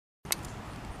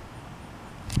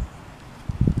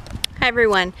Hi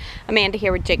everyone, Amanda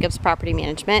here with Jacobs Property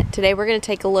Management. Today we're going to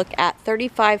take a look at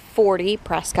 3540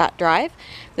 Prescott Drive.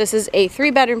 This is a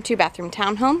 3-bedroom, 2-bathroom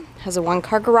townhome. Has a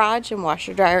 1-car garage and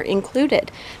washer dryer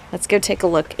included. Let's go take a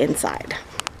look inside.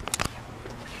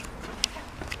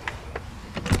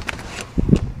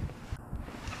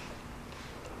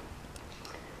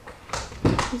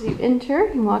 As you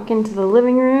enter, you walk into the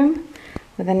living room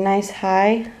with a nice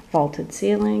high vaulted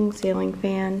ceiling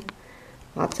fan,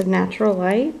 lots of natural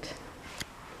light.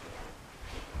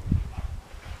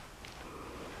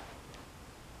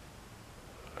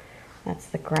 That's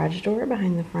the garage door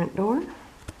behind the front door.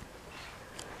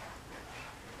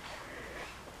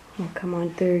 We'll come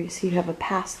on through, so you have a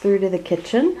pass through to the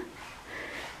kitchen.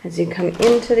 As you come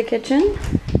into the kitchen,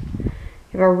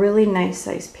 you have a really nice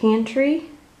sized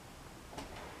pantry.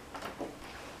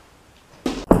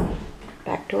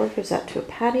 Back door goes out to a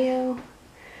patio.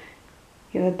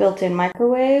 You have a built-in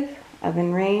microwave,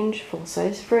 oven range,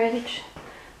 full-size fridge,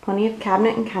 plenty of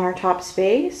cabinet and countertop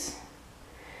space.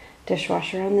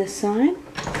 Dishwasher on this side.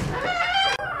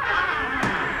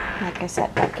 Like I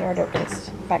said, back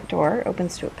door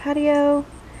opens to a patio.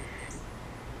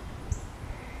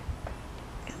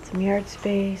 Got some yard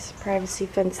space, privacy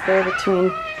fence there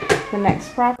between the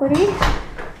next property.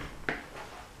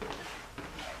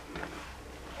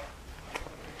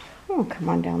 Oh, come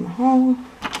on down the hall.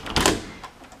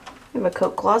 We have a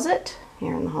coat closet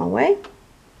here in the hallway.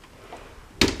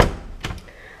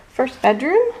 First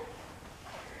bedroom.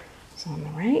 On the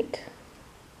right.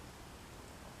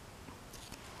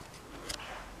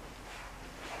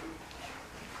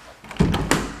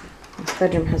 This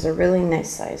bedroom has a really nice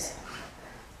size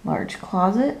large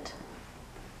closet.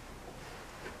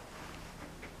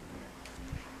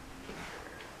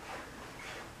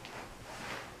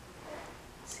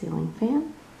 Ceiling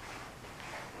fan.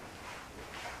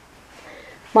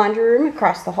 Laundry room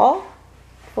across the hall.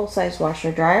 Full-size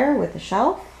washer dryer with a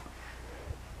shelf.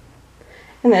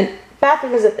 And then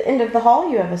bathroom is at the end of the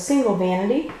hall. You have a single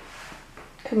vanity,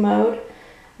 commode,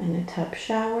 and a tub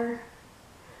shower.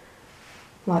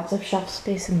 Lots of shelf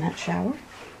space in that shower.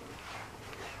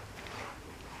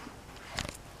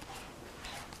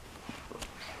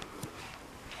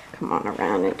 Come on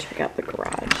around and check out the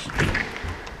garage.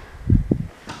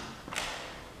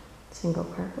 Single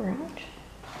car garage.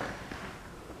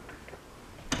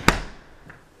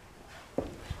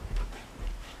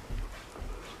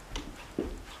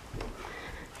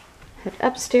 Head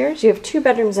upstairs. You have 2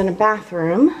 bedrooms and a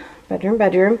bathroom. Bedroom.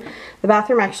 The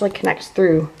bathroom actually connects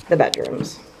through the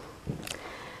bedrooms.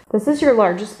 This is your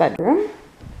largest bedroom.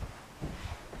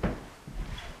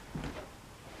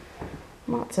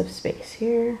 Lots of space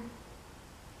here.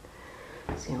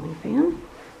 Ceiling fan.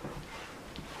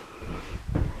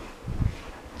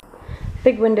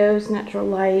 Big windows, natural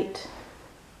light.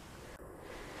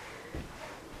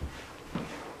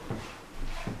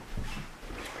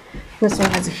 This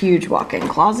one has a huge walk-in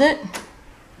closet.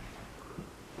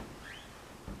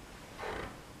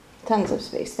 Tons of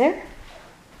space there.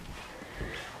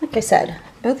 Like I said,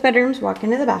 both bedrooms walk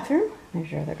into the bathroom.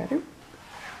 There's your other bedroom.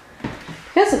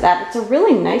 Because of that, it's a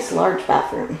really nice large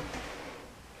bathroom.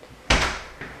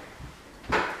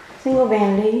 Single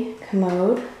vanity,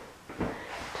 commode,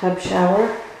 tub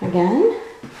shower again.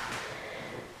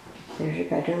 There's your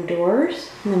bedroom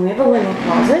doors. And then we have a linen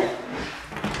closet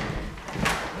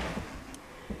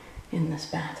in this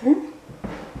bathroom.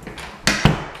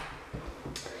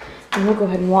 And we'll go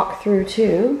ahead and walk through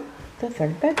to the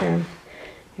 3rd bedroom.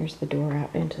 Here's the door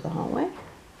out into the hallway.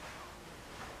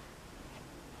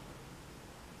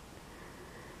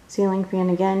 Ceiling fan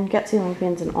again. Got ceiling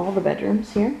fans in all the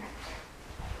bedrooms here.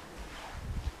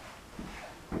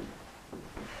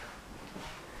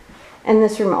 And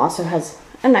this room also has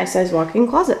a nice size walk-in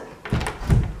closet.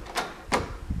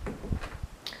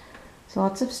 So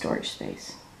lots of storage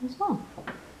space as well.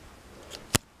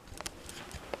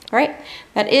 All right,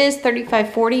 that is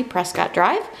 3540 Prescott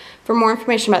Drive. For more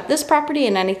information about this property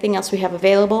and anything else we have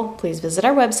available, please visit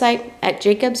our website at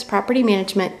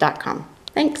jacobspropertymanagement.com.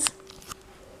 Thanks.